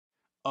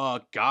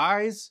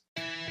Guys?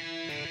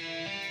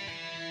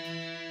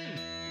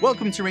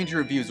 Welcome to Ranger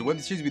Reviews, a web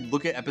series we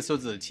look at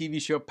episodes of the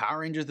TV show Power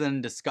Rangers and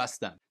then discuss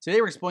them.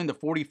 Today we're exploring the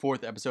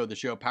 44th episode of the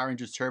show Power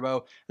Rangers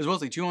Turbo, as well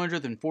as the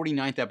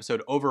 249th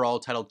episode overall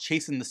titled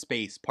Chasing the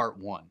Space Part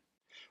 1.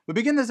 We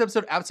begin this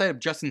episode outside of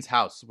Justin's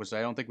house, which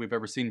I don't think we've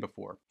ever seen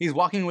before. He's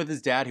walking with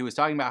his dad, who is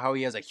talking about how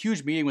he has a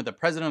huge meeting with the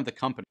president of the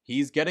company.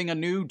 He's getting a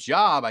new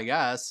job, I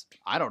guess.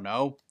 I don't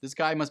know. This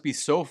guy must be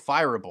so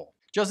fireable.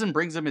 Justin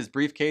brings him his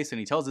briefcase and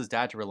he tells his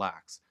dad to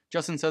relax.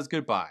 Justin says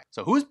goodbye.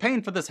 So who's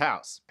paying for this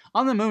house?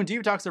 On the moon,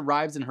 Divatox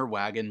arrives in her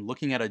wagon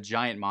looking at a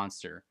giant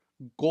monster,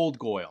 Gold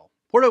Goyle.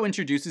 Porto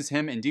introduces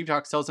him and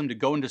Divatox tells him to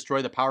go and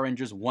destroy the Power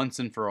Rangers once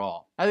and for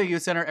all. At the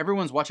youth center,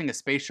 everyone's watching a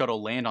space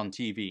shuttle land on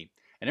TV,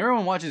 and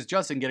everyone watches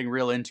Justin getting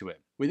real into it.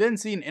 We then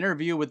see an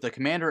interview with the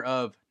commander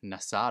of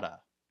Nasada.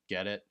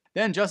 Get it?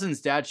 Then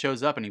Justin's dad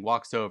shows up and he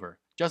walks over.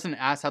 Justin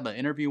asks how the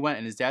interview went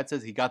and his dad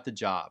says he got the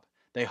job.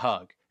 They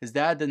hug. His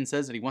dad then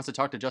says that he wants to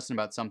talk to Justin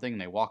about something and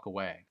they walk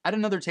away. At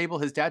another table,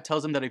 his dad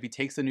tells him that if he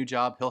takes the new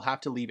job, he'll have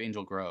to leave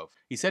Angel Grove.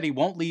 He said he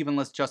won't leave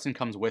unless Justin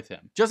comes with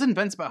him. Justin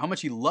vents about how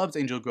much he loves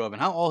Angel Grove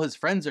and how all his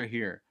friends are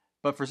here.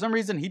 But for some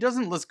reason, he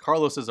doesn't list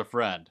Carlos as a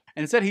friend.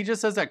 Instead, he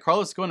just says that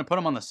Carlos is going to put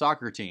him on the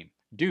soccer team.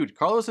 Dude,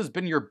 Carlos has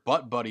been your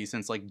butt buddy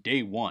since like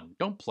day one.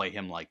 Don't play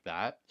him like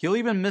that. He'll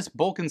even miss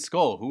Bulk and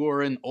Skull, who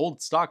are in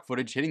old stock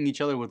footage hitting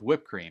each other with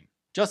whipped cream.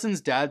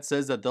 Justin's dad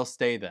says that they'll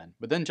stay then,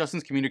 but then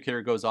Justin's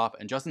communicator goes off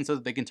and Justin says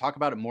that they can talk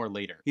about it more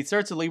later. He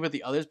starts to leave with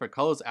the others, but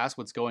Carlos asks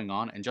what's going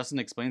on and Justin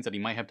explains that he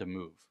might have to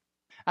move.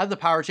 At the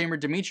power chamber,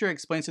 Demetria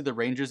explains to the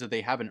Rangers that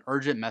they have an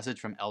urgent message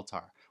from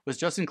Eltar, which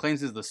Justin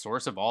claims is the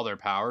source of all their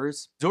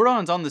powers.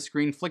 Zordon's on the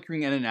screen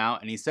flickering in and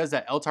out and he says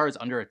that Eltar is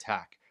under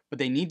attack, but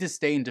they need to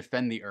stay and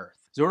defend the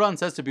Earth. Zordon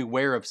says to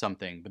beware of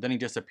something, but then he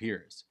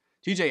disappears.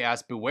 TJ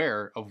asks,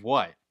 beware of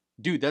what?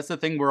 Dude, that's the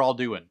thing we're all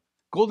doing.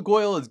 Gold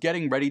Goyle is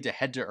getting ready to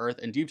head to Earth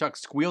and Divatox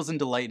squeals in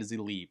delight as he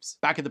leaves.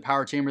 Back at the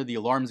power chamber, the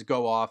alarms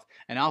go off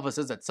and Alpha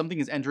says that something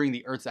is entering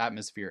the Earth's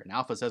atmosphere and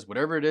Alpha says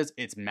whatever it is,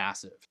 it's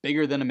massive.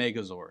 Bigger than a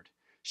Megazord.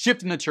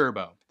 Shift into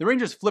Turbo. The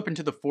Rangers flip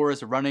into the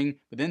forest running,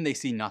 but then they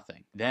see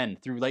nothing. Then,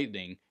 through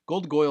lightning,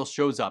 Gold Goyle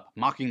shows up,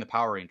 mocking the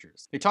Power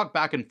Rangers. They talk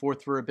back and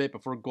forth for a bit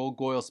before Gold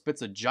Goyle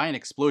spits a giant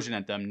explosion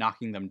at them,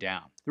 knocking them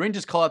down. The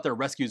Rangers call out their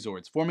rescue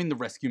Zords, forming the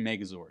Rescue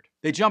Megazord.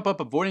 They jump up,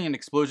 avoiding an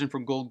explosion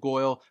from Gold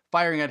Goyle,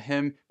 firing at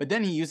him, but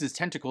then he uses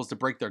tentacles to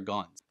break their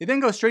guns. They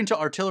then go straight into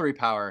artillery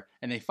power,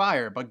 and they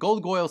fire, but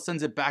Gold Goyle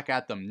sends it back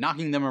at them,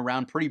 knocking them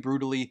around pretty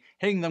brutally,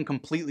 hitting them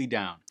completely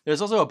down.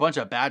 There's also a bunch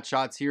of bad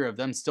shots here of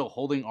them still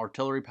holding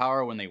artillery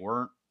power when they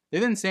weren't. They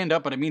then stand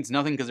up, but it means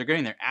nothing because they're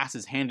getting their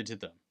asses handed to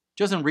them.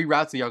 Justin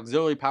reroutes the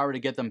auxiliary power to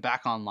get them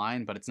back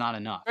online, but it's not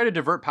enough. They try to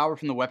divert power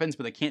from the weapons,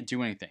 but they can't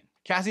do anything.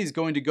 Cassie's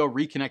going to go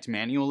reconnect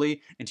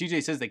manually, and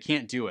TJ says they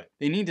can't do it.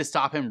 They need to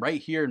stop him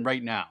right here and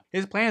right now.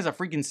 His plan is a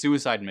freaking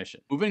suicide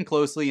mission. Move in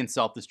closely and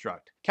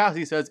self-destruct.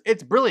 Cassie says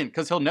it's brilliant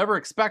because he'll never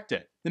expect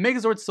it. The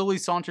Megazord slowly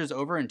saunters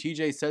over and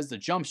TJ says to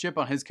jump ship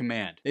on his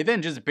command. They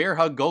then just bear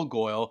hug Gold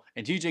Goyle,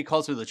 and TJ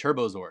calls for the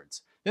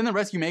Turbozords. Then the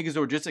Rescue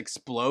Megazord just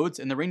explodes,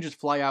 and the Rangers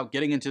fly out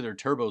getting into their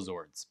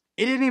Turbozords.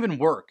 It didn't even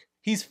work.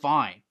 He's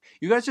fine.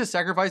 You guys just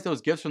sacrificed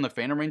those gifts from the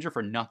Phantom Ranger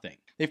for nothing.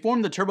 They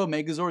form the Turbo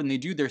Megazord and they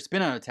do their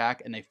spin-out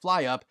attack and they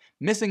fly up,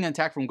 missing an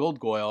attack from Gold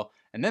Goyle,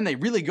 and then they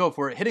really go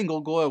for it, hitting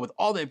Gold Goyle with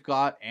all they've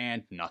got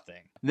and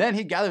nothing. Then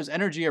he gathers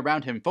energy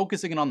around him,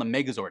 focusing it on the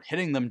Megazord,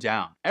 hitting them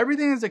down.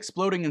 Everything is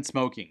exploding and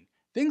smoking.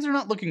 Things are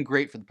not looking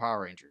great for the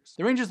Power Rangers.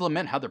 The Rangers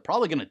lament how they're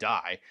probably gonna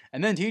die,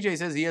 and then TJ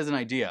says he has an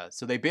idea,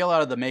 so they bail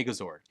out of the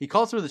Megazord. He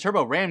calls for the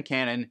Turbo Ram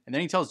Cannon, and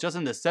then he tells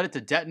Justin to set it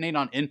to detonate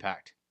on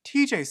impact.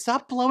 TJ,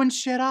 stop blowing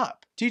shit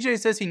up. TJ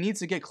says he needs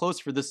to get close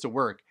for this to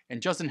work,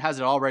 and Justin has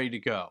it all ready to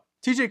go.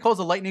 TJ calls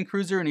a lightning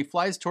cruiser and he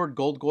flies toward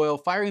Gold Goyle,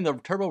 firing the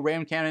turbo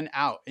ram cannon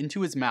out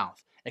into his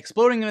mouth,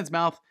 exploding in his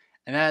mouth,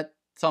 and that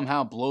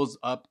somehow blows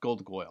up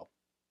Gold Goyle.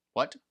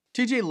 What?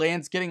 TJ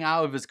lands getting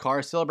out of his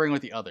car, celebrating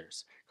with the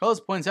others.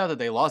 Carlos points out that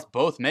they lost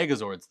both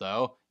Megazords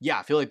though. Yeah,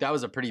 I feel like that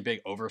was a pretty big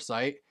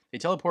oversight. They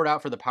teleport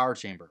out for the power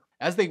chamber.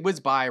 As they whiz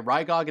by,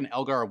 Rygog and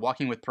Elgar are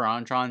walking with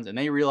Pirantrons and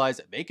they realize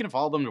that they can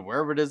follow them to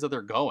wherever it is that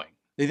they're going.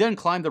 They then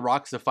climb the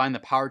rocks to find the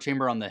power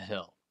chamber on the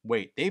hill.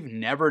 Wait, they've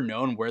never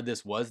known where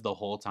this was the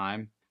whole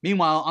time?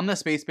 Meanwhile, on the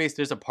space base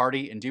there's a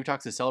party and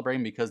Divatox is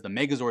celebrating because the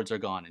Megazords are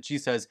gone. And she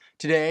says,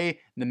 today,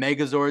 the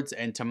Megazords,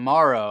 and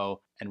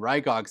tomorrow, and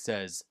Rygog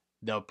says,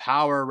 the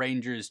Power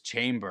Rangers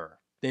chamber.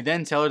 They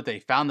then tell her that they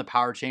found the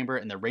power chamber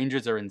and the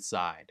Rangers are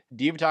inside.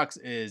 Divatox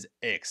is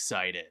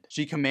excited.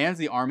 She commands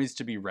the armies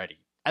to be ready.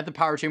 At the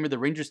power chamber, the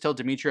Rangers tell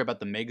Demetria about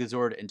the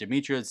Megazord, and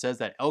Demetria says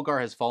that Elgar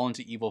has fallen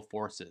to evil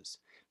forces.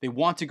 They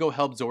want to go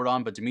help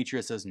Zordon, but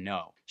Demetria says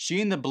no.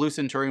 She and the Blue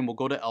Centurion will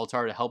go to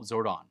Eltar to help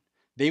Zordon.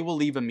 They will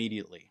leave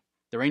immediately.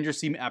 The Rangers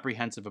seem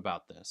apprehensive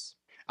about this.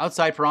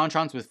 Outside,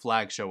 Pirantrons with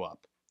flags show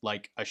up.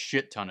 Like a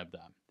shit ton of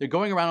them. They're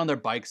going around on their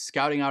bikes,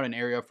 scouting out an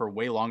area for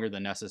way longer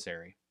than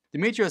necessary.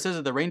 Demetria says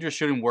that the Rangers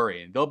shouldn't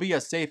worry, they'll be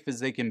as safe as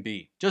they can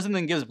be. Justin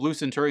then gives Blue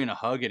Centurion a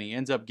hug and he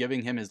ends up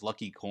giving him his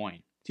lucky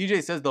coin.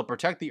 TJ says they'll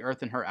protect the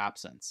Earth in her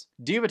absence.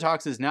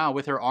 Divatox is now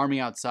with her army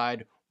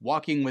outside,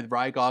 walking with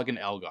Rygog and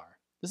Elgar.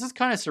 This is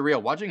kind of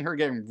surreal, watching her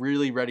getting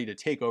really ready to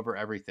take over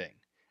everything.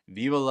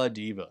 Viva la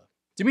Diva.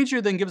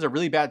 Demetria then gives a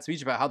really bad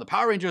speech about how the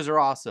Power Rangers are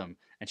awesome,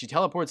 and she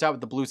teleports out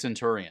with the Blue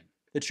Centurion.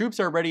 The troops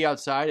are ready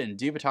outside, and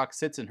Divatox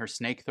sits in her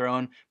snake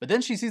throne, but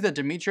then she sees that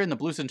Demetria and the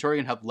Blue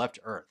Centurion have left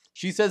Earth.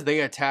 She says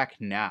they attack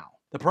now.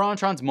 The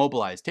Pirantrons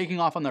mobilize, taking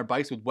off on their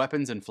bikes with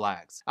weapons and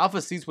flags.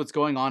 Alpha sees what's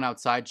going on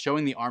outside,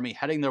 showing the army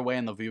heading their way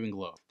on the viewing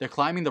globe. They're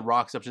climbing the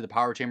rocks up to the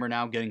power chamber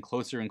now, getting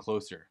closer and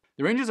closer.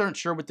 The Rangers aren't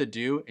sure what to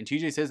do, and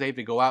TJ says they have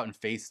to go out and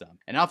face them.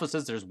 And Alpha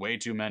says there's way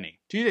too many.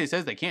 TJ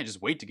says they can't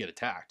just wait to get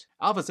attacked.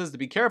 Alpha says to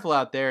be careful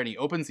out there, and he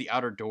opens the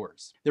outer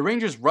doors. The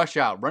Rangers rush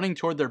out, running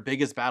toward their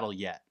biggest battle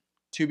yet.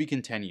 To be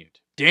continued.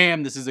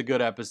 Damn, this is a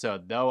good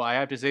episode, though I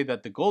have to say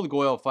that the Gold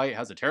Goyle fight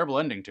has a terrible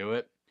ending to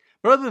it.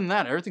 But other than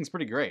that, everything's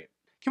pretty great.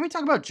 Can we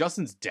talk about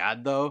Justin's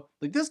dad, though?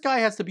 Like, this guy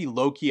has to be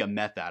low-key a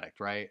meth addict,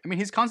 right? I mean,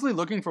 he's constantly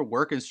looking for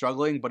work and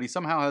struggling, but he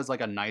somehow has,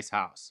 like, a nice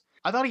house.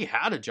 I thought he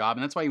had a job,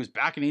 and that's why he was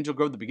back in Angel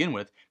Grove to begin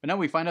with, but now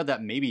we find out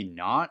that maybe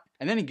not.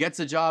 And then he gets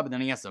a job, and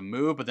then he has to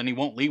move, but then he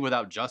won't leave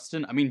without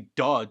Justin. I mean,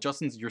 duh,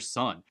 Justin's your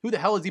son. Who the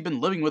hell has he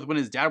been living with when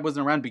his dad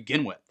wasn't around to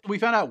begin with? We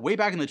found out way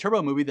back in the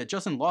Turbo movie that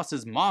Justin lost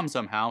his mom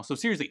somehow, so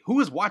seriously,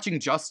 who is watching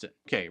Justin?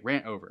 Okay,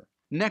 rant over.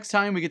 Next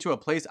time we get to a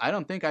place I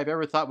don't think I've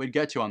ever thought we'd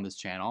get to on this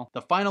channel,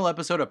 the final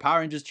episode of Power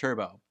Rangers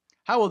Turbo.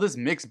 How will this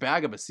mixed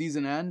bag of a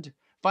season end?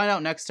 Find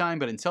out next time,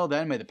 but until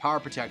then, may the power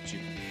protect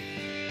you.